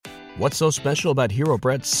What's so special about Hero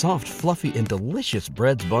Bread's soft, fluffy, and delicious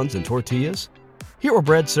breads, buns, and tortillas? Hero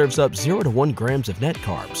Bread serves up 0 to 1 grams of net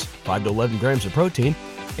carbs, 5 to 11 grams of protein,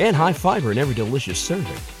 and high fiber in every delicious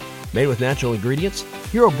serving. Made with natural ingredients,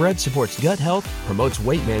 Hero Bread supports gut health, promotes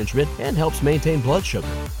weight management, and helps maintain blood sugar.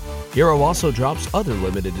 Hero also drops other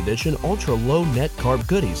limited edition ultra-low net carb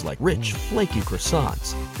goodies like rich, flaky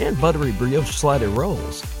croissants and buttery brioche slider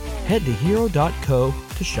rolls. Head to hero.co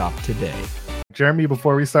to shop today. Jeremy,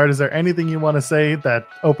 before we start, is there anything you want to say that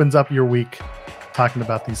opens up your week talking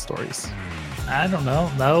about these stories? I don't know.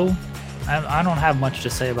 No, I don't have much to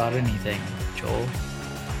say about anything, Joel.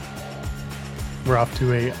 We're off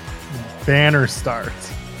to a banner start.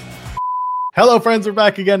 Hello, friends. We're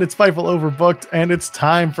back again. It's Fightful Overbooked, and it's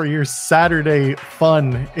time for your Saturday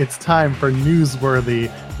fun. It's time for Newsworthy.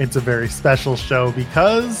 It's a very special show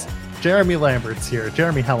because Jeremy Lambert's here.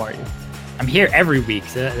 Jeremy, how are you? I'm here every week.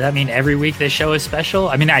 Does that mean every week this show is special?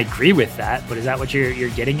 I mean, I agree with that, but is that what you're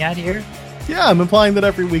getting at here? Yeah, I'm implying that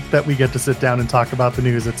every week that we get to sit down and talk about the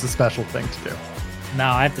news, it's a special thing to do. No,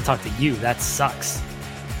 I have to talk to you. That sucks.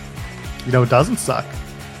 You know, it doesn't suck.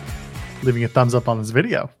 Leaving a thumbs up on this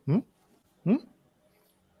video. Do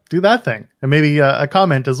that thing. And maybe a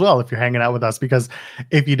comment as well if you're hanging out with us, because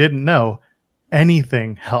if you didn't know,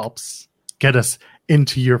 anything helps get us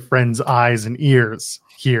into your friends' eyes and ears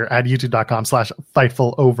here at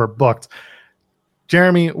youtube.com/FightfulOverbooked.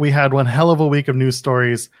 Jeremy, we had one hell of a week of news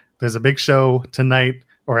stories. There's a big show tonight,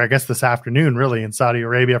 or I guess this afternoon, really, in Saudi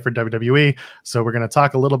Arabia for WWE. So we're going to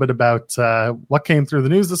talk a little bit about what came through the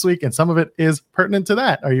news this week, and some of it is pertinent to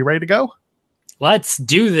that. Are you ready to go? Let's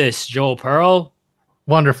do this, Joel Pearl.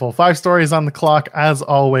 Wonderful. 5 stories on the clock. As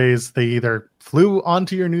always, they either flew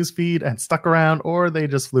onto your news feed and stuck around, or they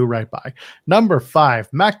just flew right by. Number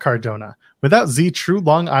 5, Matt Cardona. Without Z True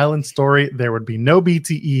Long Island story, there would be no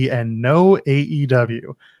BTE and no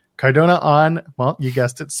AEW. Cardona on, well, you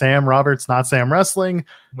guessed it, Sam Roberts, Not Sam Wrestling.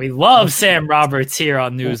 We love Sam Roberts here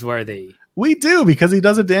on Newsworthy. We do, because he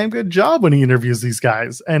does a damn good job when he interviews these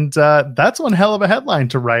guys. And that's one hell of a headline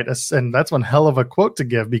to write, and that's one hell of a quote to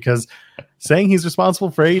give, because saying he's responsible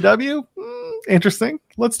for AEW, interesting.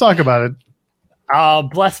 Let's talk about it. Oh,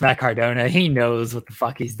 bless Matt Cardona. He knows what the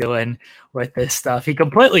fuck he's doing with this stuff. He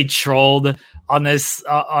completely trolled on this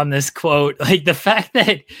quote. Like, the fact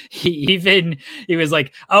that he was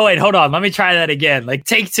like, oh wait, hold on, let me try that again. Like,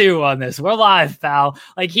 take 2 on this. We're live, pal.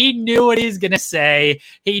 Like, he knew what he's gonna say.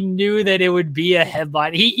 He knew that it would be a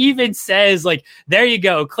headline. He even says, like, there you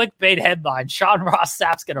go, clickbait headline. Sean Ross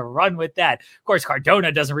Sapp's gonna run with that. Of course,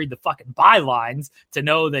 Cardona doesn't read the fucking bylines to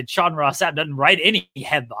know that Sean Ross Sapp doesn't write any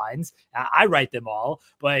headlines. I write them all,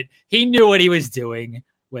 but he knew what he was doing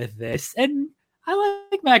with this, and I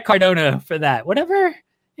like Matt Cardona for that. Whatever,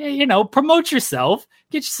 you know, promote yourself,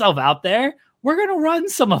 get yourself out there. We're gonna run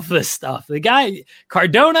some of this stuff. The guy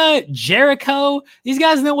Cardona, Jericho, these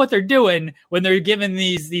guys know what they're doing when they're giving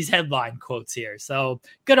these headline quotes here. So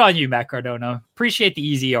good on you, Matt Cardona. Appreciate the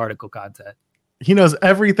easy article content. He knows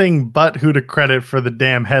everything but who to credit for the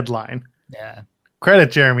damn headline. Yeah,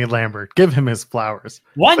 credit Jeremy Lambert. Give him his flowers.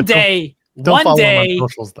 One day. Don't follow him on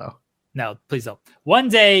socials, though. No, please don't. One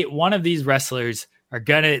day, one of these wrestlers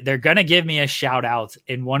they're gonna give me a shout out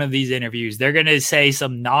in one of these interviews. They're gonna say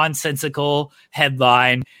some nonsensical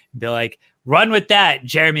headline, be like, "Run with that,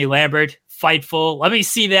 Jeremy Lambert, Fightful. Let me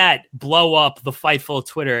see that blow up the Fightful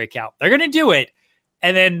Twitter account." They're gonna do it,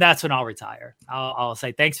 and then that's when I'll retire. I'll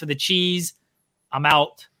say thanks for the cheese. I'm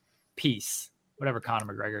out. Peace. Whatever Conor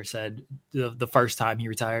McGregor said the first time he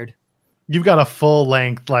retired. You've got a full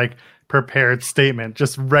length, like, prepared statement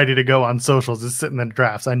just ready to go on socials. It's sitting in the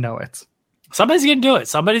drafts. I know it. Somebody's gonna do it.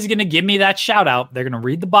 Somebody's gonna give me that shout out. They're gonna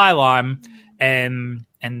read the byline and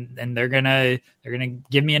they're gonna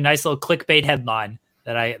give me a nice little clickbait headline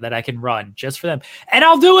that I can run just for them, and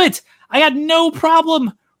I'll do it. I got no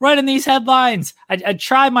problem running these headlines. I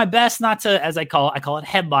try my best not to, as I call it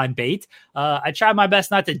headline bait. I try my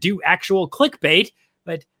best not to do actual clickbait,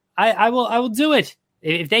 but I will do it.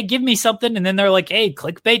 If they give me something and then they're like, hey,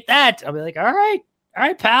 clickbait that, I'll be like, all right,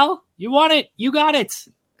 pal, you want it, you got it.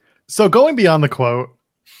 So going beyond the quote,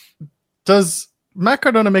 does Matt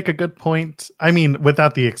Cardona make a good point? I mean,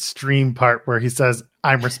 without the extreme part where he says,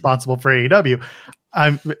 I'm responsible for AEW.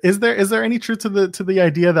 Is there any truth to the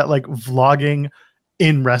idea that, like, vlogging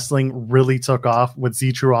in wrestling really took off with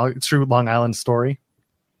Z True Long Island story?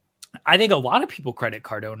 I think a lot of people credit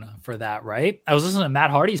Cardona for that, right? I was listening to Matt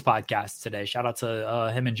Hardy's podcast today. Shout out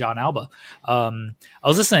to him and John Alba. I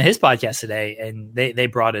was listening to his podcast today, and they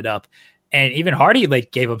brought it up. And even Hardy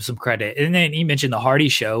gave him some credit. And then he mentioned the Hardy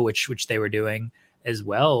show, which they were doing as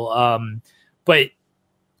well. But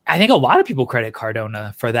I think a lot of people credit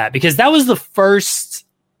Cardona for that, because that was the first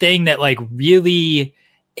thing that like really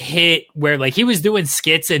hit, where like he was doing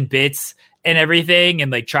skits and bits and everything,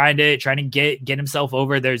 and like trying to get himself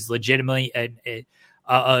over. There's legitimately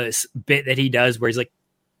a bit that he does where he's like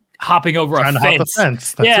hopping over a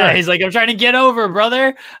fence. That's right. He's like, I'm trying to get over,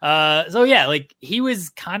 brother. So yeah, like he was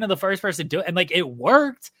kind of the first person to do it, and like it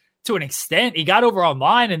worked to an extent. He got over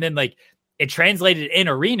online, and then like it translated in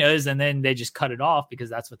arenas, and then they just cut it off because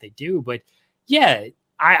that's what they do. But yeah,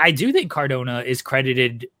 I do think Cardona is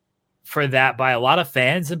credited for that by a lot of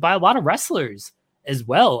fans and by a lot of wrestlers as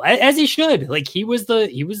well, as he should. Like he was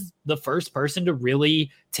the first person to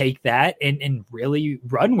really take that and really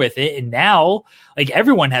run with it. And now like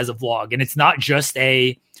everyone has a vlog, and it's not just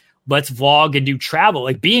a let's vlog and do travel.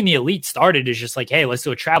 Like Being the Elite started as just like, hey, let's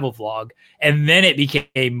do a travel vlog. And then it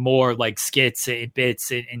became more like skits and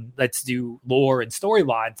bits and let's do lore and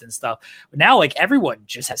storylines and stuff. But now like everyone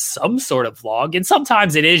just has some sort of vlog. And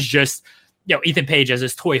sometimes it is just, Ethan Page has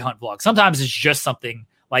his toy hunt vlog. Sometimes it's just something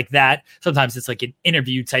like that. Sometimes it's like an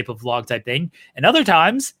interview type of vlog type thing. And other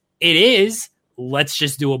times it is, let's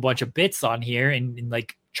just do a bunch of bits on here and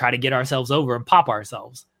like try to get ourselves over and pop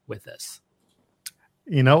ourselves with this.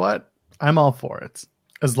 You know what? I'm all for it.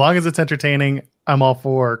 As long as it's entertaining, I'm all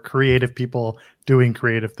for creative people doing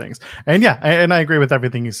creative things. And yeah, I agree with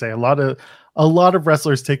everything you say. A lot of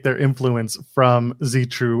wrestlers take their influence from Z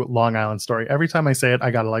True Long Island Story. Every time I say it,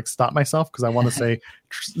 I gotta like stop myself because I want to say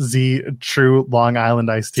Z True Long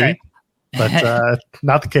Island Iced Tea. But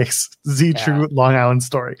not the case. Z True Long Island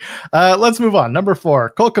Story. Let's move on. Number 4,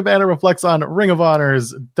 Colt Cabana reflects on Ring of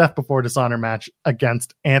Honor's Death Before Dishonor match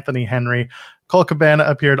against Anthony Henry. Colt Cabana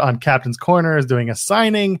appeared on Captain's Corner as doing a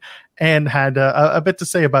signing and had a bit to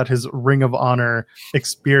say about his Ring of Honor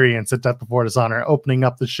experience at Death Before Dishonor, opening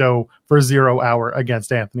up the show for 0 Hour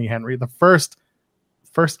against Anthony Henry. The first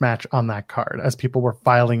match on that card, as people were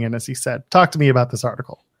filing in, as he said. Talk to me about this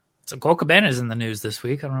article. So Colt Cabana is in the news this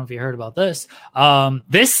week. I don't know if you heard about this.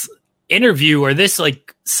 This interview or this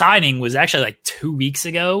like signing was actually like 2 weeks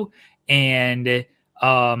ago. And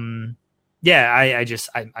I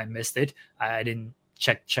missed it. I didn't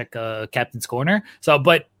check Captain's Corner. So,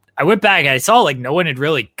 but I went back and I saw like no one had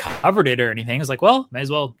really covered it or anything. I was like, well, may as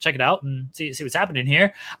well check it out and see what's happening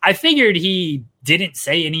here. I figured he didn't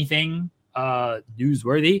say anything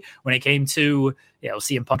newsworthy when it came to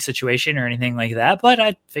CM Punk situation or anything like that. But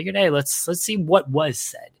I figured, hey, let's see what was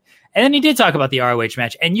said. And then he did talk about the ROH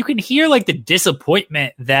match, and you can hear like the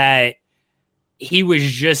disappointment that he was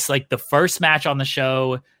just like the first match on the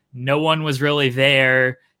show. No one was really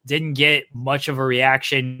there. Didn't get much of a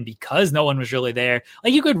reaction because no one was really there.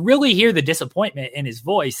 Like you could really hear the disappointment in his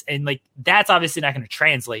voice. And like, that's obviously not going to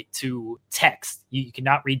translate to text. You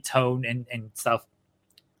cannot read tone and stuff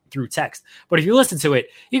through text. But if you listen to it,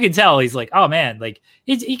 you can tell he's like, oh man, like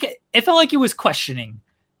it felt like he was questioning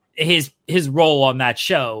his role on that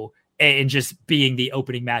show and just being the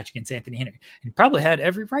opening match against Anthony Henry. He probably had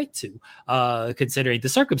every right to, considering the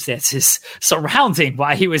circumstances surrounding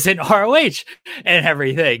why he was in ROH and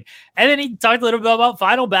everything. And then he talked a little bit about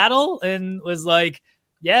Final Battle and was like,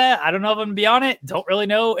 yeah, I don't know if I'm going to be on it. Don't really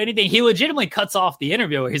know anything. He legitimately cuts off the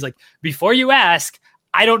interview where he's like, before you ask,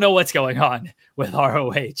 I don't know what's going on with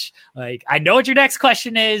ROH. Like, I know what your next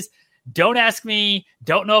question is. Don't ask me.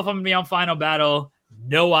 Don't know if I'm going to be on Final Battle.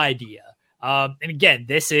 No idea. And again,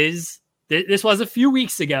 this was a few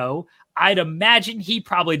weeks ago. I'd imagine he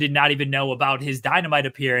probably did not even know about his Dynamite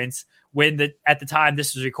appearance at the time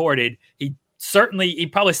this was recorded. He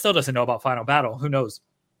probably still doesn't know about Final Battle. Who knows?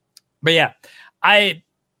 But yeah,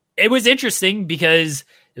 it was interesting because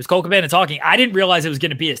it was Colt Cabana talking. I didn't realize it was going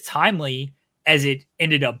to be as timely as it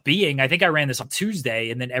ended up being. I think I ran this on Tuesday,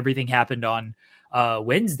 and then everything happened on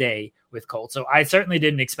Wednesday with Colt. So I certainly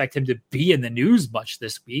didn't expect him to be in the news much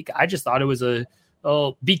this week. I just thought it was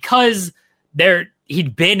because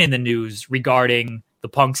he'd been in the news regarding the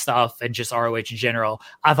Punk stuff and just ROH in general.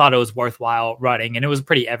 I thought it was worthwhile running, and it was a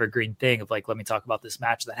pretty evergreen thing of like, let me talk about this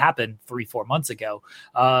match that happened 3-4 months ago.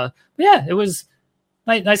 But yeah, it was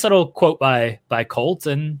nice little quote by Colt,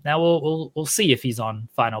 and now we'll see if he's on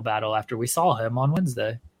Final Battle after we saw him on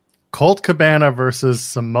Wednesday. Colt Cabana versus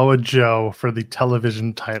Samoa Joe for the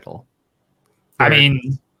television title. I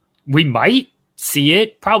mean, we might see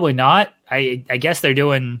it. Probably not. I guess they're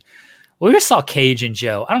doing... We just saw Cage and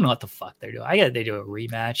Joe. I don't know what the fuck they're doing. I guess they do a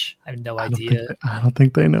rematch. I have no idea. I don't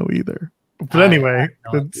think they know either. But anyway,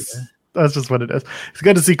 that's just what it is. It's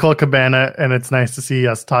good to see Colt Cabana, and it's nice to see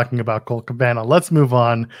us talking about Colt Cabana. Let's move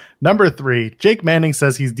on. Number 3, Jake Manning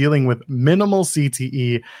says he's dealing with minimal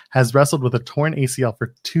CTE, has wrestled with a torn ACL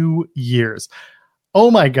for 2 years. Oh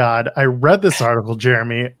my God. I read this article,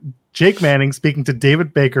 Jeremy. Jake Manning speaking to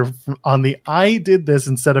David Baker on the I Did This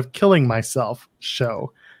Instead of Killing Myself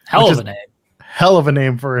show. Hell of a name. Hell of a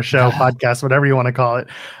name for a show, podcast, whatever you want to call it.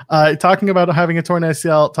 Talking about having a torn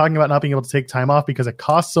ACL, talking about not being able to take time off because it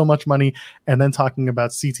costs so much money, and then talking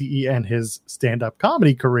about CTE and his stand-up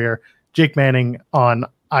comedy career. Jake Manning on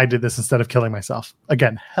I Did This Instead of Killing Myself.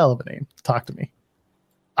 Again, hell of a name. Talk to me.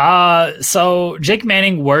 So Jake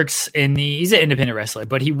Manning he's an independent wrestler,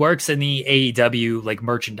 but he works in the AEW like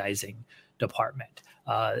merchandising department.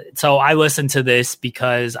 So I listened to this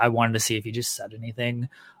because I wanted to see if he just said anything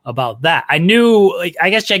about that. I knew, like, I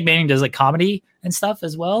guess Jake Manning does like comedy and stuff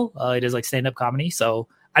as well. He does like stand-up comedy. So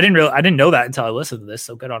I didn't know that until I listened to this.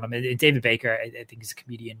 So good on him. And David Baker, I think he's a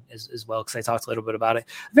comedian as well, because I talked a little bit about it.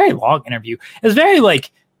 A very long interview. It was very like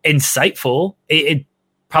insightful. It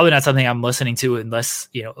probably not something I'm listening to unless,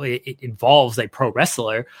 you know, it involves a pro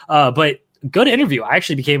wrestler. But good interview. I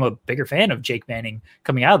actually became a bigger fan of Jake Manning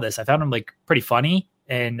coming out of this. I found him like pretty funny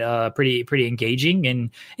and pretty engaging.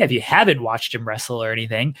 And yeah, if you haven't watched him wrestle or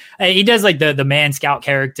anything, he does like the man scout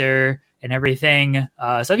character and everything.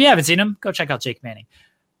 So if you haven't seen him, go check out Jake Manning.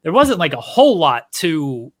 There wasn't like a whole lot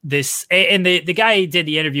to this. And the guy he did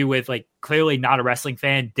the interview with, like, clearly not a wrestling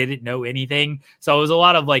fan, didn't know anything. So it was a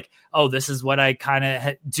lot of like, oh, this is what I kind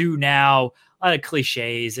of do now. A lot of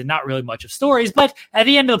cliches and not really much of stories. But at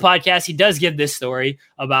the end of the podcast, he does give this story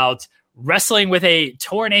about wrestling with a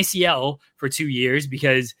torn ACL for 2 years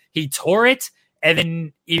because he tore it. And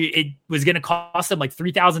then it was going to cost him like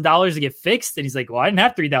 $3,000 to get fixed. And he's like, well, I didn't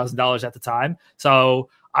have $3,000 at the time. So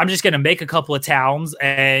I'm just going to make a couple of towns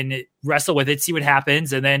and wrestle with it, see what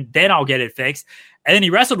happens. And then I'll get it fixed. And then he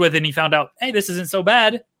wrestled with it and he found out, hey, this isn't so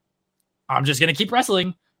bad. I'm just going to keep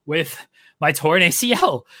wrestling with my torn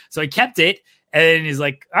ACL. So he kept it. And he's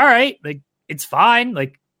like, all right, like, it's fine.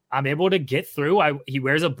 Like, I'm able to get through. He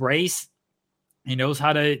wears a brace. He knows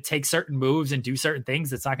how to take certain moves and do certain things.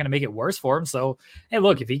 That's not going to make it worse for him. So, hey,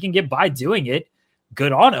 look, if he can get by doing it,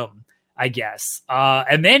 good on him, I guess.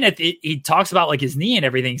 And then he talks about like his knee and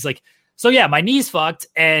everything. He's like, so yeah, my knee's fucked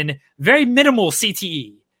and very minimal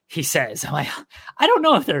CTE, he says. I'm like, I don't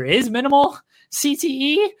know if there is minimal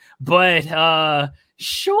CTE, but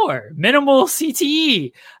sure, minimal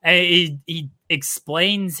CTE. And he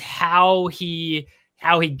explains how he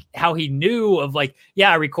knew of, like,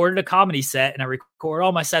 yeah, I recorded a comedy set and I record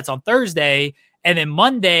all my sets on Thursday. And then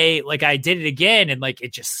Monday, like, I did it again and like,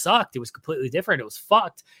 it just sucked. It was completely different. It was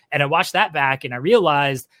fucked. And I watched that back and I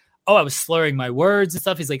realized, oh, I was slurring my words and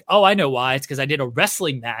stuff. He's like, oh, I know why. It's because I did a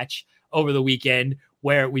wrestling match over the weekend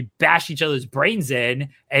where we bashed each other's brains in.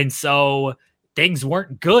 And so things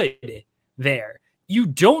weren't good there. You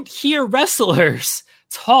don't hear wrestlers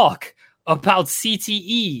talk about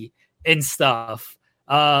CTE and stuff.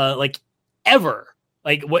 Like, ever,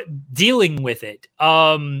 like, what dealing with it.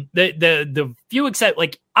 The few except,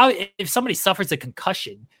 like, if somebody suffers a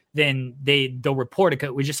concussion, then they'll report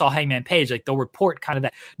it. We just saw Hangman Page, like, they'll report kind of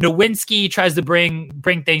that. Nowinski tries to bring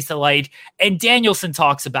things to light, and Danielson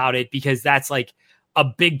talks about it because that's like a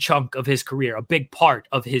big chunk of his career, a big part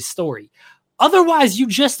of his story. Otherwise, you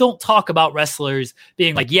just don't talk about wrestlers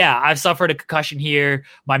being like, yeah, I've suffered a concussion here.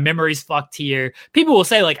 My memory's fucked here. People will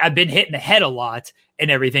say, like, I've been hit in the head a lot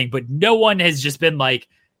and everything, but no one has just been like,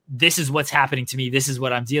 this is what's happening to me. This is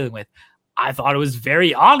what I'm dealing with. I thought it was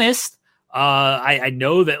very honest. I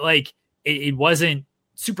know that, like, it wasn't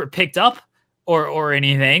super picked up or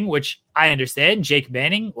anything, which I understand. Jake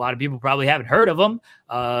Manning, a lot of people probably haven't heard of him.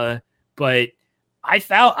 But I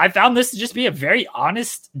found this to just be a very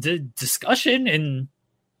honest discussion, and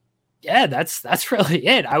yeah, that's really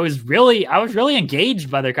it. I was really engaged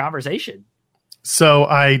by their conversation. So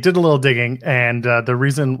I did a little digging, and the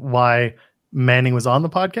reason why Manning was on the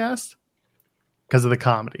podcast, because of the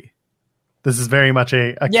comedy. This is very much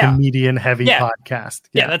a comedian heavy podcast.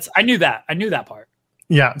 Yeah, I knew that part.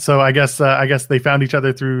 Yeah, so I guess they found each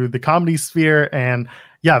other through the comedy sphere, and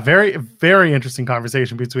yeah, very, very interesting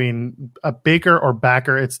conversation between Baker or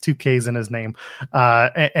Backer. It's 2 Ks in his name,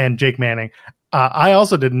 and Jake Manning. I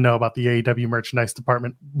also didn't know about the AEW merchandise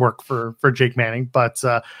department work for Jake Manning, but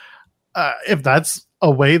if that's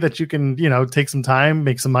a way that you can, take some time,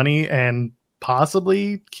 make some money, and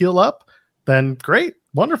possibly heal up, then great,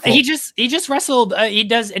 wonderful. He just wrestled. He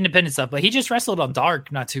does independent stuff, but he just wrestled on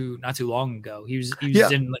Dark not too long ago. He was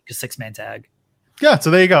in like a 6-man tag. Yeah,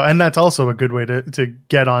 so there you go, and that's also a good way to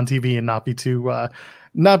get on TV and not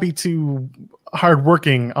be too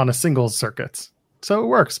hardworking on a singles circuit. So it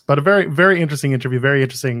works. But a very, very interesting interview, very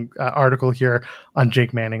interesting article here on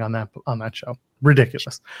Jake Manning on that show.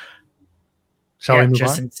 Ridiculous. Shall we move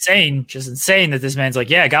just on? insane that this man's like,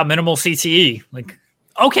 yeah, I got minimal CTE. Like,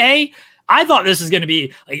 okay. I thought this was going to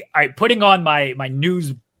be like, all right, putting on my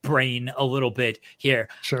news brain a little bit here.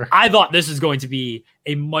 Sure. I thought this was going to be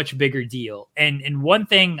a much bigger deal. And one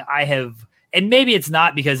thing I have, and maybe it's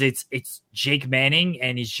not because it's Jake Manning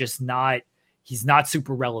and he's not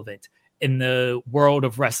super relevant in the world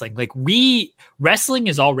of wrestling. Like wrestling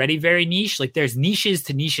is already very niche. Like there's niches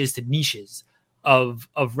to niches to niches of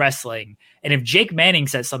wrestling. And if Jake Manning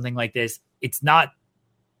says something like this, it's not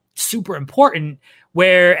super important.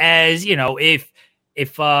 Whereas,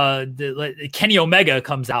 if Kenny Omega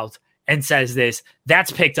comes out and says this,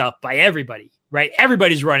 that's picked up by everybody, right?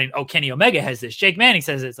 Everybody's running. Oh, Kenny Omega has this. Jake Manning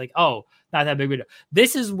says it's like, oh, not that big of a deal.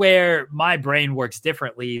 This is where my brain works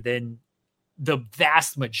differently than the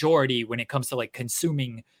vast majority when it comes to like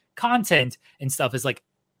consuming content and stuff. Is like,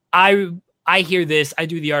 I hear this, I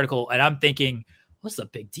do the article, and I'm thinking, what's the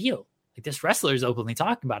big deal? Like this wrestler is openly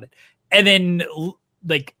talking about it. And then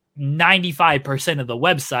like 95% of the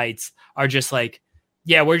websites are just like,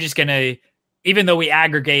 yeah, we're just going to, even though we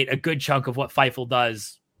aggregate a good chunk of what Fightful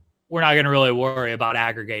does, we're not going to really worry about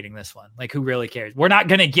aggregating this one. Like, who really cares? We're not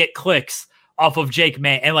going to get clicks off of Jake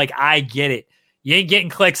Manning. And like, I get it. You ain't getting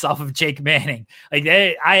clicks off of Jake Manning. Like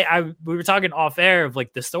we were talking off air of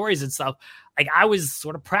like the stories and stuff. Like I was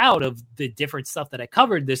sort of proud of the different stuff that I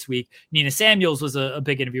covered this week. Nina Samuels was a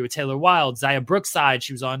big interview with Taylor Wilde. Zaya Brookside,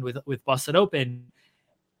 she was on with Busted Open.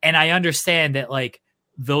 And I understand that like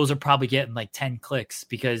those are probably getting like 10 clicks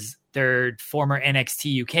because they're former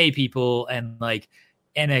NXT UK people and like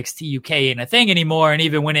NXT UK ain't a thing anymore. And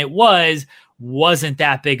even when it wasn't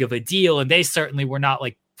that big of a deal. And they certainly were not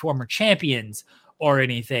like former champions or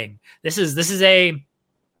anything. This is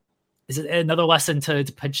another lesson to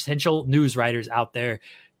potential news writers out there.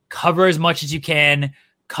 Cover as much as you can.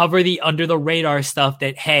 Cover the under the radar stuff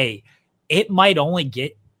that, hey, it might only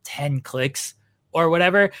get 10 clicks or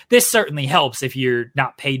whatever. This certainly helps if you're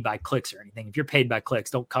not paid by clicks or anything. If you're paid by clicks,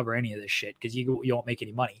 don't cover any of this shit because you won't make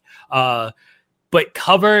any money. But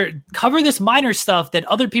cover this minor stuff that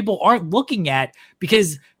other people aren't looking at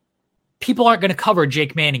because people aren't going to cover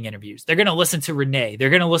Jake Manning interviews. They're going to listen to Renee.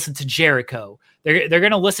 They're going to listen to Jericho. They're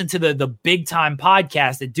going to listen to the big time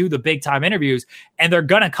podcasts that do the big time interviews, and they're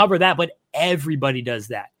going to cover that. But everybody does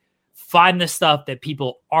that. Find the stuff that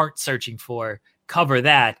people aren't searching for, cover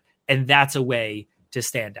that, and that's a way to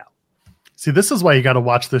stand out. See, this is why you got to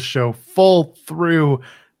watch this show full through,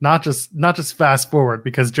 not just fast forward,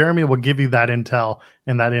 because Jeremy will give you that intel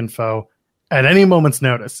and that info at any moment's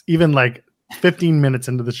notice, even like 15 minutes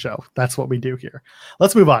into the show. That's what we do here.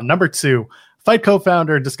 Let's move on. Number 2, Fight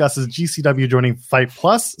co-founder discusses GCW joining Fight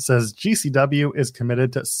Plus, says GCW is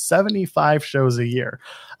committed to 75 shows a year.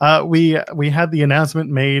 We had the announcement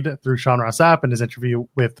made through Sean Ross Sapp in his interview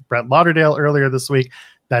with Brett Lauderdale earlier this week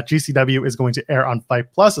that GCW is going to air on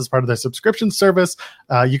Fight Plus as part of their subscription service.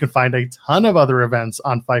 You can find a ton of other events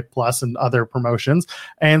on Fight Plus and other promotions.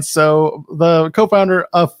 And so the co-founder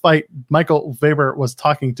of Fight, Michael Weber, was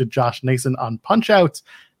talking to Josh Nason on Punch-Out,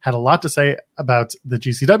 had a lot to say about the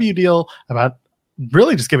GCW deal, about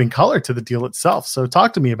really just giving color to the deal itself. So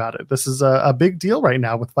talk to me about it. This is a big deal right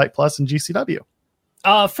now with Fight Plus and GCW.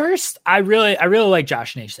 First, I really like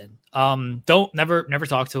Josh Nason. Never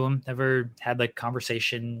talked to him. Never had like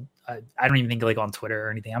conversation. I don't even think like on Twitter or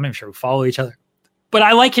anything. I'm not even sure we follow each other, but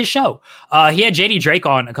I like his show. He had JD Drake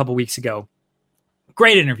on a couple weeks ago.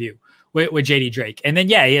 Great interview with JD Drake. And then,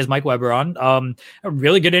 yeah, he has Mike Weber on, a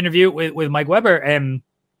really good interview with Mike Weber. And,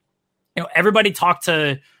 everybody talked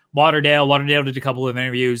to Lauderdale. Lauderdale did a couple of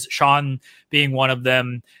interviews, Sean being one of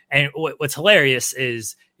them. And what's hilarious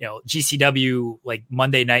is, GCW, like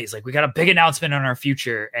Monday night, is like, we got a big announcement on our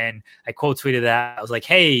future. And I quote tweeted that. I was like,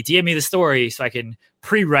 hey, DM me the story so I can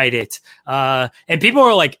pre-write it. And people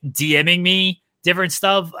were like DMing me different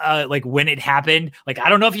stuff, like when it happened. Like, I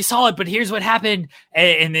don't know if you saw it, but here's what happened.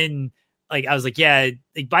 And then like, I was like, yeah,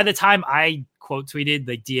 like by the time I quote tweeted,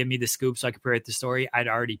 like DM me the scoop so I could pre-write the story, I'd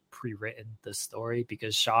already pre-written the story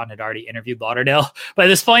because Sean had already interviewed Lauderdale by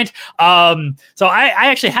this point. So I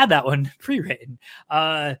actually had that one pre-written.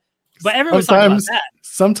 But everyone's talking about that.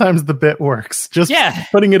 Sometimes the bit works. Just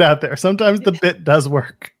putting it out there. Sometimes the bit does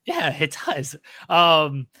work. Yeah, it does.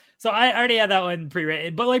 So I already had that one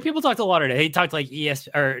pre-written, but like people talk to Lauderdale. He talked like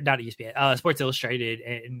not ESPN, Sports Illustrated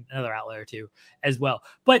and another outlet or two as well.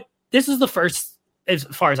 But this is the first, as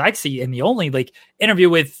far as I see, and the only like interview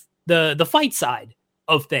with the fight side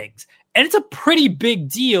of things. And it's a pretty big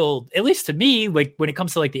deal, at least to me, like when it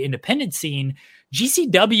comes to like the independent scene.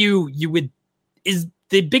 GCW is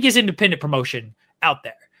the biggest independent promotion out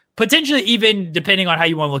there. Potentially even, depending on how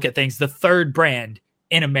you want to look at things, the third brand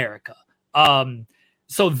in America.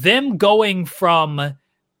 So them going from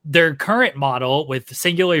their current model with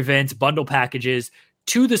singular events, bundle packages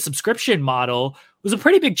to the subscription model was a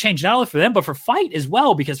pretty big change, not only for them, but for Fight as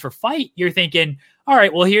well, because for Fight, you're thinking, all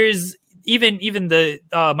right, well, here's even the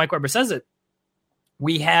Mike Weber says it.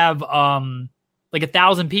 We have like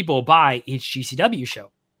 1,000 people buy each GCW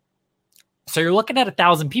show. So you're looking at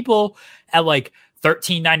 1,000 people at like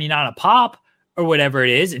 $13.99 a pop or whatever it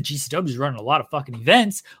is. And GCW is running a lot of fucking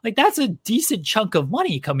events. Like that's a decent chunk of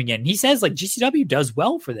money coming in. He says like GCW does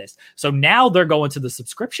well for this. So now they're going to the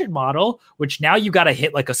subscription model, which now you got to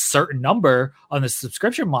hit like a certain number on the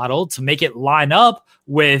subscription model to make it line up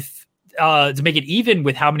with, to make it even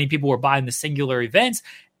with how many people were buying the singular events.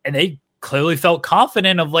 And they clearly felt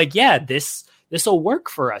confident of like, yeah, this will work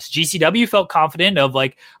for us. GCW felt confident of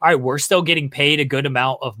like, all right, we're still getting paid a good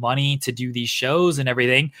amount of money to do these shows and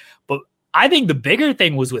everything. But I think the bigger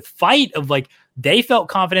thing was with Fight of like, they felt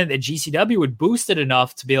confident that GCW would boost it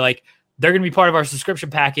enough to be like, they're going to be part of our subscription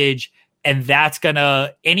package. And that's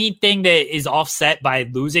gonna, anything that is offset by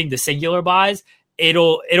losing the singular buys,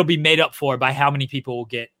 it'll be made up for by how many people will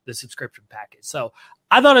get the subscription package. So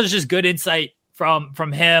I thought it was just good insight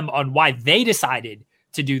from him on why they decided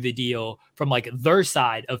to do the deal from like their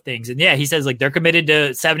side of things. And yeah, he says like they're committed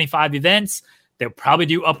to 75 events. They'll probably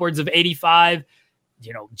do upwards of 85.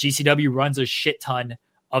 You know, GCW runs a shit ton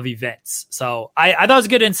of events. So I thought it was a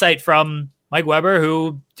good insight from Mike Weber,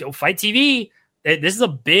 who Fight TV. This is a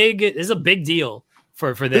big deal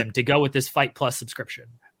for them to go with this Fight Plus subscription.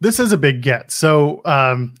 This is a big get. So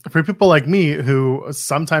for people like me who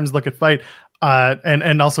sometimes look at Fight,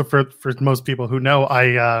 and also for most people who know,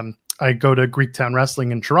 I go to Greektown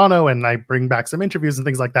Wrestling in Toronto and I bring back some interviews and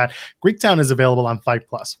things like that. Greektown is available on Fight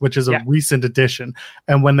Plus, which is a recent addition.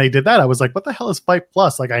 And when they did that, I was like, what the hell is Fight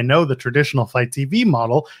Plus? Like, I know the traditional Fight TV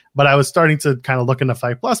model, but I was starting to kind of look into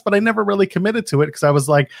Fight Plus, but I never really committed to it because I was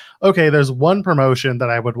like, okay, there's one promotion that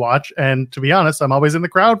I would watch. And to be honest, I'm always in the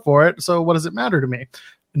crowd for it. So what does it matter to me?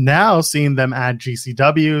 Now seeing them add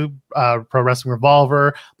GCW, Pro Wrestling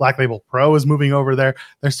Revolver, Black Label Pro is moving over there.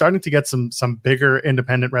 They're starting to get some bigger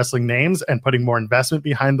independent wrestling names and putting more investment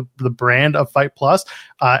behind the brand of Fight Plus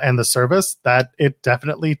and the service, that it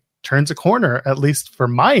definitely turns a corner, at least for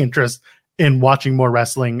my interest in watching more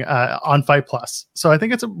wrestling on Fight Plus. So I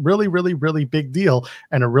think it's a really, really, really big deal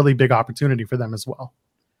and a really big opportunity for them as well.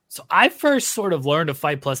 So I first sort of learned of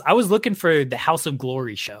Fight Plus. I was looking for the House of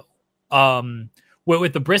Glory show.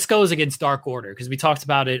 With the Briscoes against Dark Order, because we talked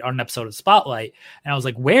about it on an episode of Spotlight, and I was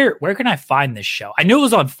like, where can I find this show? I knew it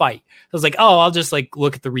was on Fight. I was like, oh, I'll just like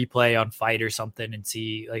look at the replay on Fight or something and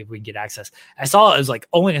see like if we can get access. I saw it was like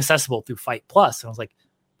only accessible through Fight Plus, and I was like,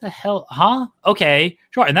 the hell, huh? Okay,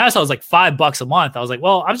 sure. And that's, I was like $5 a month. I was like,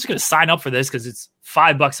 well, I'm just gonna sign up for this because it's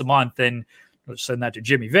 $5 a month, and I'll send that to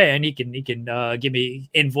Jimmy Van. He can give me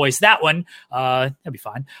invoice that one. That'd be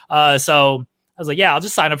fine. So I was like, yeah, I'll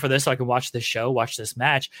just sign up for this so I can watch this show, watch this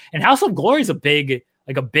match. And House of Glory is a big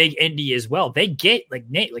indie as well. They get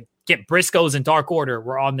get Briscoes and Dark Order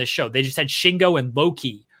were on this show. They just had Shingo and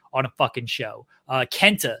Loki on a fucking show.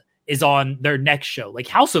 Kenta is on their next show. Like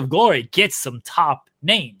House of Glory gets some top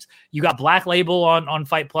names. You got Black Label on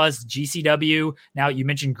Fight Plus, GCW. Now you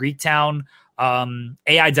mentioned Greektown.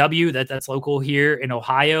 AIW that's local here in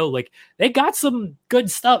Ohio. Like they got some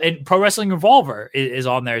good stuff, and Pro Wrestling Revolver is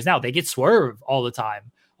on theirs now. They get Swerve all the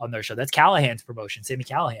time on their show. That's Callahan's promotion, Sammy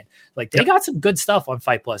Callahan. Like they got some good stuff on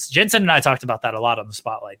Fight Plus. Jensen and I talked about that a lot on the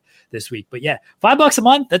Spotlight this week. But yeah, $5 a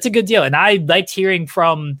month, that's a good deal. And I liked hearing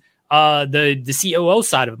from the COO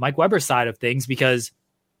side of it, Mike Weber's side of things, because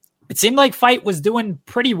it seemed like Fight was doing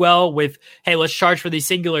pretty well with, hey, let's charge for these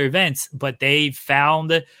singular events, but they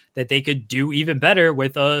found that they could do even better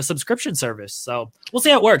with a subscription service. So we'll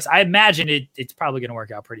see how it works. I imagine it's probably going to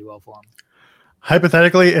work out pretty well for them.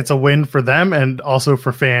 Hypothetically, it's a win for them and also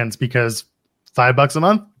for fans, because $5 a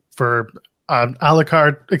month for a la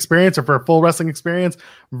carte experience or for a full wrestling experience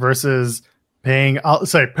versus paying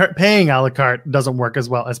a la carte doesn't work as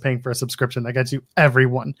well as paying for a subscription that gets you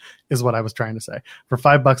everyone, is what I was trying to say. For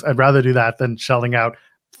 $5, I'd rather do that than shelling out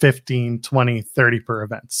 15, 20, 30 per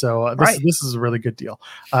event. So this is a really good deal.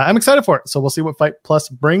 I'm excited for it. So we'll see what Fight Plus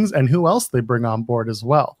brings and who else they bring on board as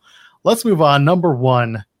well. Let's move on. Number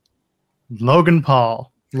 1, Logan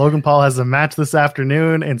Paul. Logan Paul has a match this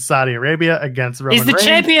afternoon in Saudi Arabia against Roman Reigns. He's the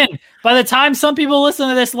champion. By the time some people listen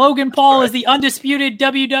to this, Logan Paul is the undisputed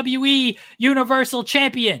WWE Universal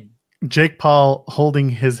Champion. Jake Paul holding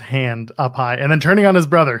his hand up high and then turning on his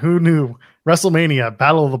brother. Who knew? WrestleMania,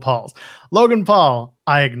 Battle of the Pauls. Logan Paul,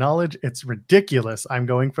 I acknowledge it's ridiculous. I'm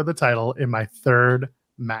going for the title in my 3rd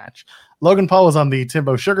match. Logan Paul was on the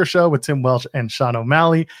Timbo Sugar Show with Tim Welch and Sean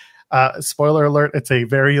O'Malley. Spoiler alert, it's a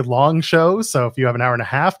very long show, so if you have an hour and a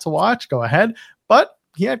half to watch, go ahead. But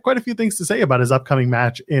he had quite a few things to say about his upcoming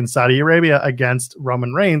match in Saudi Arabia against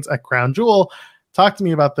Roman Reigns at Crown Jewel. Talk to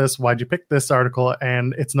me about this. Why'd you pick this article?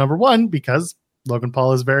 And it's number one because Logan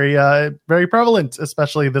Paul is very, very prevalent,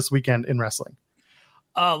 especially this weekend in wrestling.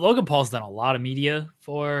 Logan Paul's done a lot of media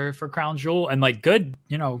for Crown Jewel, and like good.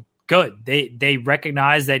 They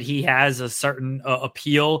recognize that he has a certain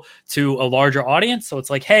appeal to a larger audience. So it's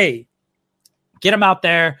like, hey, get him out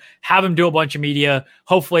there, have him do a bunch of media.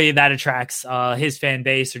 Hopefully that attracts his fan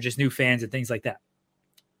base or just new fans and things like that.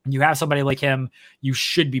 When you have somebody like him, you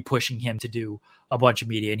should be pushing him to do a bunch of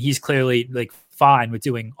media. And he's clearly like fine with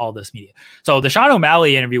doing all this media. So the Sean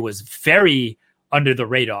O'Malley interview was very under the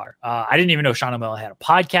radar. I didn't even know Sean O'Malley had a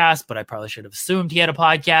podcast, but I probably should have assumed he had a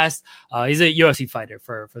podcast. He's a UFC fighter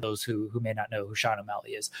for those who may not know who Sean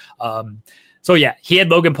O'Malley is. So yeah, he had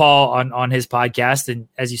Logan Paul on his podcast, and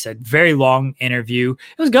as you said, very long interview.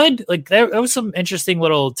 It was good. Like there was some interesting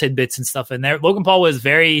little tidbits and stuff in there. Logan Paul was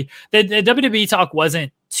the WWE talk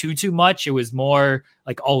wasn't too much. It was more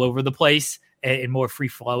like all over the place and more free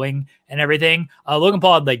flowing and everything. Logan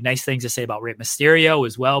Paul had like nice things to say about Rey Mysterio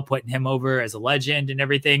as well, putting him over as a legend and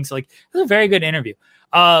everything. So like it was a very good interview.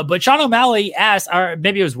 But Sean O'Malley asked, or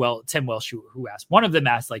maybe it was Tim Welsh who asked. One of them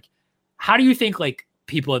asked, like, how do you think like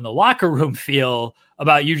people in the locker room feel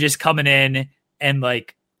about you just coming in and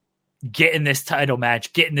like getting this title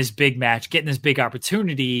match, getting this big match, getting this big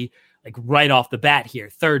opportunity, like right off the bat here,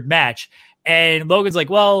 third match. And Logan's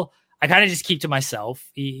like, well, I kind of just keep to myself.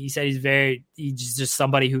 He said he's just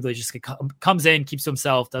somebody who like just comes in, keeps to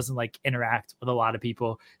himself, doesn't like interact with a lot of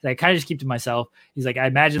people. I kind of just keep to myself. He's like, I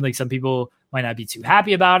imagine like some people might not be too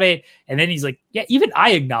happy about it. And then he's like, yeah, even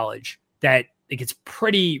I acknowledge that like it's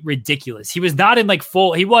pretty ridiculous. He was not in like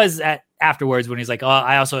full. He was at afterwards when he's like,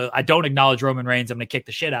 I don't acknowledge Roman Reigns. I'm gonna kick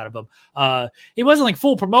the shit out of him. He wasn't like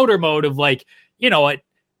full promoter mode of like, you know what,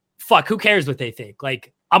 fuck, who cares what they think?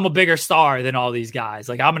 Like, I'm a bigger star than all these guys.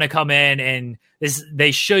 Like, I'm going to come in and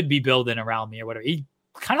they should be building around me or whatever. He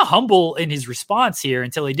kind of humble in his response here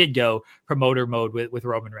until he did go promoter mode with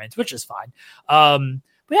Roman Reigns, which is fine. But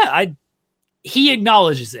yeah, he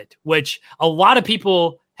acknowledges it, which a lot of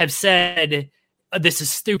people have said this is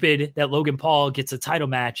stupid that Logan Paul gets a title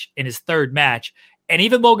match in his third match. And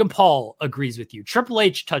even Logan Paul agrees with you. Triple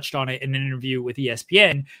H touched on it in an interview with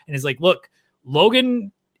ESPN and is like, look,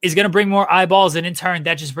 Logan is going to bring more eyeballs, and in turn,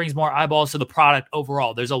 that just brings more eyeballs to the product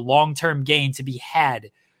overall. There's a long-term gain to be had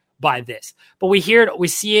by this. But we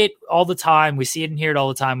see it all the time. We see it and hear it all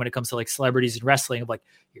the time when it comes to like celebrities in wrestling of like,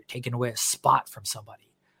 you're taking away a spot from somebody.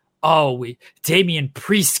 Damian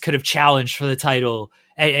Priest could have challenged for the title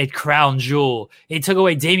at Crown Jewel. He took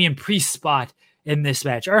away Damian Priest's spot in this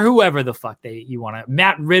match, or whoever the fuck you want to.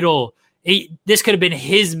 Matt Riddle. This could have been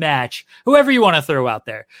his match. Whoever you want to throw out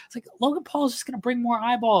there. It's like Logan Paul is just going to bring more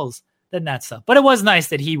eyeballs than that stuff. But it was nice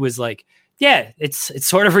that he was like, yeah, it's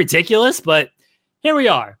sort of ridiculous, but here we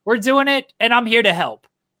are. We're doing it, and I'm here to help.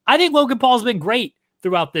 I think Logan Paul's been great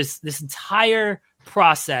throughout this entire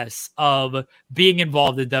process of being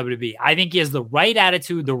involved in WWE. I think he has the right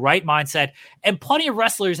attitude, the right mindset, and plenty of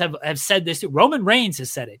wrestlers have said this too. Roman Reigns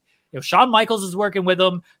has said it. Shawn Michaels is working with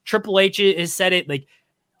him. Triple H has said it. Like,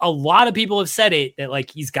 a lot of people have said it, that like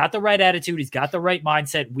he's got the right attitude, he's got the right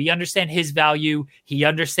mindset. We understand his value. He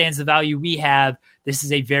understands the value we have. This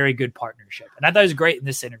is a very good partnership. And I thought it was great in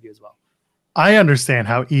this interview as well. I understand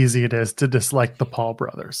how easy it is to dislike the Paul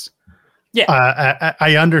brothers. Yeah.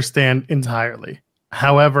 I understand entirely.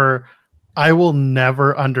 However, I will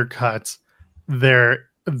never undercut their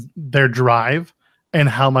drive and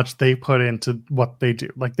how much they put into what they do.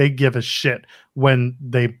 Like, they give a shit when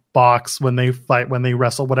they box, when they fight, when they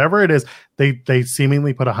wrestle, whatever it is, they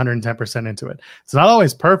seemingly put 110% into it. It's not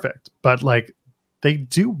always perfect, but like they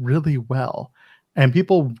do really well. And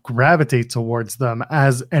people gravitate towards them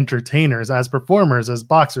as entertainers, as performers, as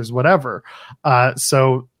boxers, whatever.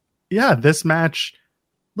 So yeah, this match,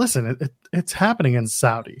 listen, it's happening in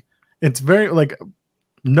Saudi. It's very like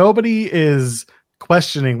nobody is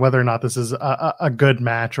questioning whether or not this is a good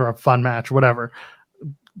match or a fun match, whatever.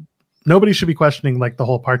 Nobody should be questioning like the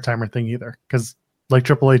whole part-timer thing either, because like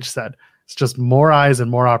Triple H said, it's just more eyes and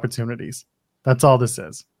more opportunities. That's all this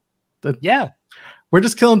is. Yeah. We're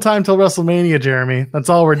just killing time till WrestleMania, Jeremy. That's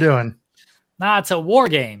all we're doing. Nah, it's a War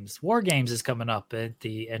Games. War Games is coming up at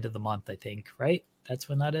the end of the month, I think, right? That's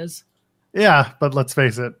when that is. Yeah, but let's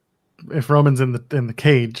face it. If Roman's in the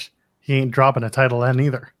cage, he ain't dropping a title then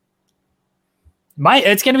either.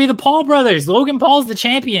 It's going to be the Paul brothers. Logan Paul's the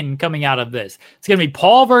champion coming out of this. It's going to be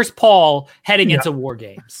Paul versus Paul heading into War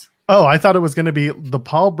Games. Oh, I thought it was going to be the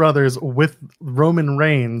Paul brothers with Roman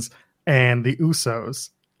Reigns and the Usos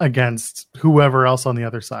against whoever else on the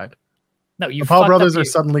other side. No, you the Paul brothers are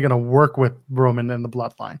suddenly going to work with Roman and the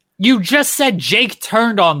Bloodline. You just said Jake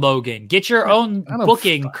turned on Logan. Get your own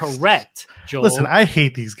booking correct, Joel. Listen, I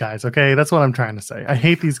hate these guys, okay? That's what I'm trying to say. I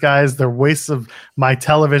hate these guys. They're wastes of my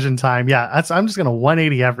television time. Yeah, I'm just going to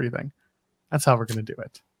 180 everything. That's how we're going to do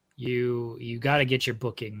it. You got to get your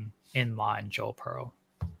booking in line, Joel Pearl.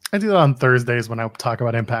 I do that on Thursdays when I talk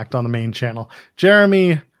about Impact on the main channel.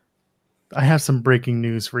 Jeremy, I have some breaking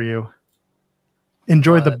news for you.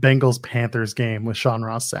 Enjoy the Bengals-Panthers game with Sean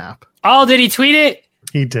Ross Sapp. Oh, did he tweet it?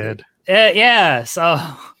 He did. Yeah, so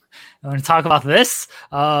I'm going to talk about this.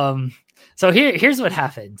 So here's what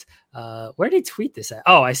happened. Where did he tweet this at?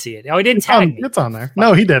 Oh, I see it. Oh, he didn't tag me. It's on there.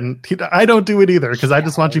 No, he didn't. I don't do it either because I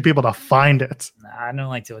just want you people to find it. Nah, I don't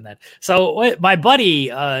like doing that. So my buddy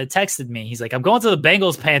texted me. He's like, I'm going to the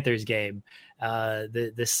Bengals-Panthers game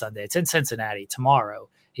this Sunday. It's in Cincinnati tomorrow.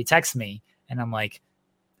 He texts me, and I'm like,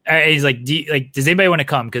 he's like, does anybody want to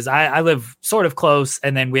come? Because I live sort of close,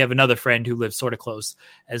 and then we have another friend who lives sort of close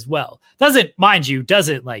as well. Doesn't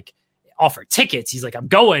like offer tickets. He's like, I'm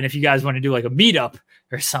going if you guys want to do like a meetup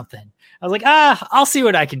or something. I was like, I'll see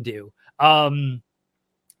what I can do. And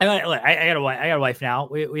I got a wife now.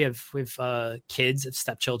 We have kids, have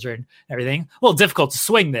stepchildren, and everything. A little difficult to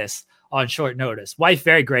swing this on short notice. Wife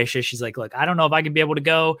very gracious. She's like, look, I don't know if I can be able to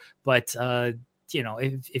go, but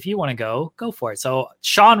if you want to go for it. So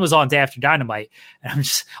Sean was on Day After Dynamite, and I'm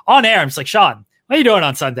just on air. I'm just like, Sean, what are you doing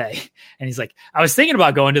on Sunday? And he's like, I was thinking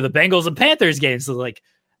about going to the Bengals and Panthers game. So like,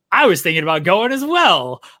 I was thinking about going as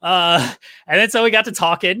well. And then so we got to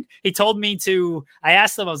talking. He told me I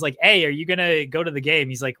asked him, I was like, hey, are you going to go to the game?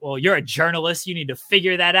 He's like, well, you're a journalist. You need to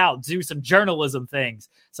figure that out. Do some journalism things.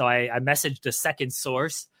 So I messaged a second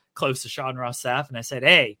source close to Sean Ross Sapp, and I said,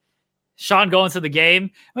 hey, Sean going to the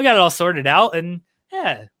game. We got it all sorted out. And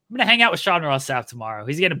yeah, I'm going to hang out with Sean Ross Sapp tomorrow.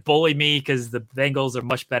 He's going to bully me because the Bengals are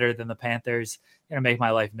much better than the Panthers. Going to make my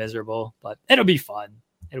life miserable, but it'll be fun.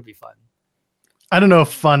 I don't know if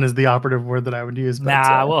fun is the operative word that I would use.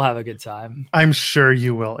 But, we'll have a good time. I'm sure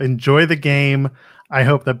you will. Enjoy the game. I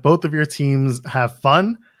hope that both of your teams have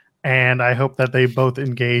fun, and I hope that they both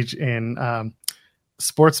engage in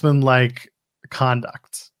sportsmanlike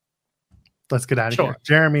conduct. Let's get out of here.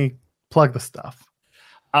 Jeremy, plug the stuff.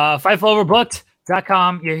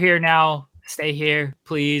 FightfulOverbooked.com. You're here now. Stay here,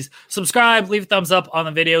 please. Subscribe, leave a thumbs up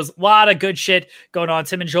on the videos. A lot of good shit going on.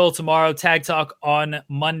 Tim and Joel tomorrow. Tag Talk on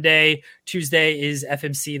Monday. Tuesday is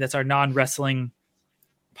FMC. That's our non-wrestling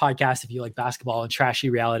podcast. If you like basketball and trashy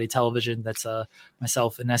reality television, that's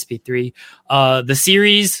myself and SP3. The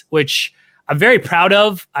series, which I'm very proud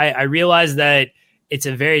of. I realize that it's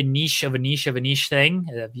a very niche thing.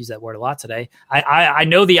 I've used that word a lot today. I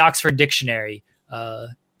know the Oxford Dictionary,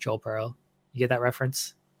 Joel Pearl. You get that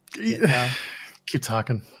reference? Keep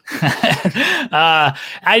talking. I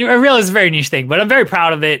realize it's a very niche thing, but I'm very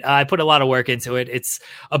proud of it. I put a lot of work into it. It's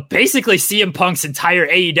basically CM Punk's entire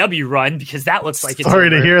AEW run, because that looks like it's sorry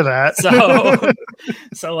to hear that.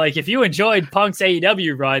 So like, if you enjoyed Punk's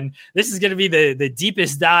AEW run, this is going to be the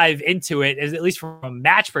deepest dive into it, at least from a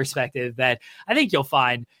match perspective, that I think you'll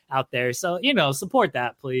find out there. So, support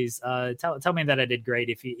that, please. Tell me that I did great,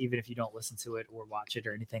 even if you don't listen to it or watch it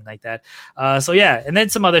or anything like that. So yeah, and then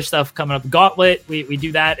some other stuff coming up. Gauntlet, we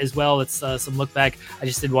do that as well. It's some look back. I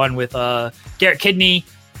just did one with Garrett Kidney,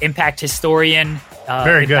 Impact historian.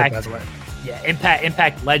 Very good, by the way. Yeah,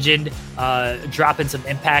 Impact legend, dropping some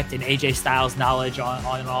Impact and AJ Styles knowledge on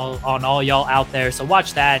all y'all out there. So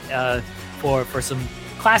watch that for some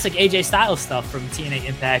classic AJ Styles stuff from TNA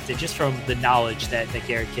Impact, and just from the knowledge that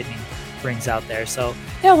Garrett Kidney brings out there. So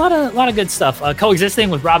yeah, a lot of good stuff. Coexisting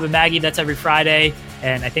with Rob and Maggie, that's every Friday,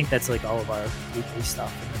 and I think that's like all of our weekly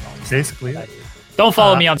stuff. Basically, don't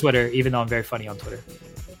follow me on Twitter, even though I'm very funny on Twitter.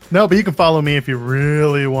 No, but you can follow me if you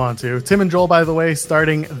really want to. Tim and Joel, by the way,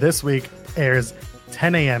 starting this week, airs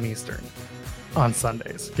 10 a.m. Eastern on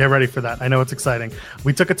Sundays. Get ready for that. I know it's exciting.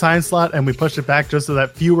 We took a time slot and we pushed it back just so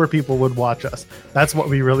that fewer people would watch us. That's what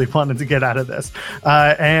we really wanted to get out of this.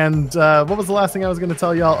 And what was the last thing I was going to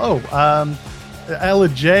tell y'all? Ella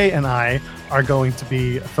J and I are going to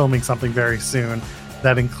be filming something very soon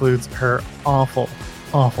that includes her awful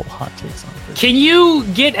hot takes on it. Can you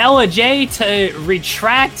get Ella J to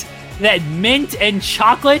retract that mint and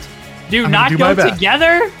chocolate do not go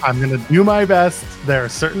together? I'm going to do my best. There are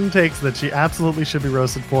certain takes that she absolutely should be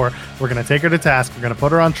roasted for. We're going to take her to task. We're going to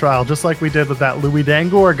put her on trial, just like we did with that Louis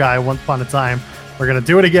Dangoor guy once upon a time. We're going to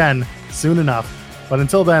do it again soon enough. But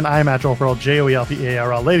until then, I'm at Joel Pearl,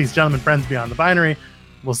 JoelPearl. Ladies, gentlemen, friends beyond the binary.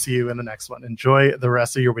 We'll see you in the next one. Enjoy the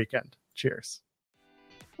rest of your weekend. Cheers.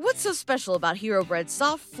 What's so special about Hero Bread's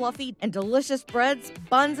soft, fluffy, and delicious breads,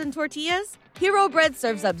 buns, and tortillas? Hero Bread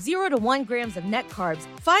serves up 0 to 1 grams of net carbs,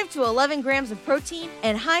 5 to 11 grams of protein,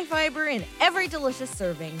 and high fiber in every delicious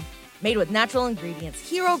serving. Made with natural ingredients,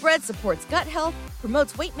 Hero Bread supports gut health,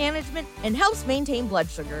 promotes weight management, and helps maintain blood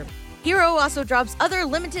sugar. Hero also drops other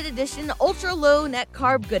limited edition ultra-low net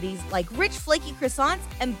carb goodies like rich flaky croissants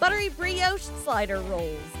and buttery brioche slider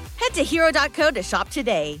rolls. Head to hero.co to shop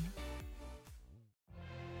today.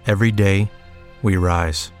 Every day, we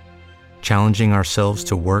rise, challenging ourselves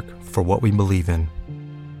to work for what we believe in.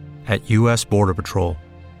 At U.S. Border Patrol,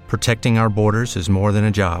 protecting our borders is more than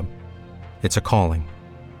a job. It's a calling.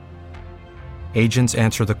 Agents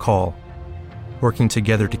answer the call, working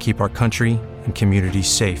together to keep our country and communities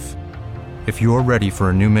safe. If you're ready for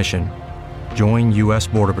a new mission, join U.S.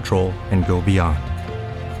 Border Patrol and go beyond.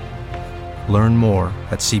 Learn more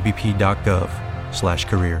at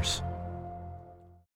cbp.gov/careers.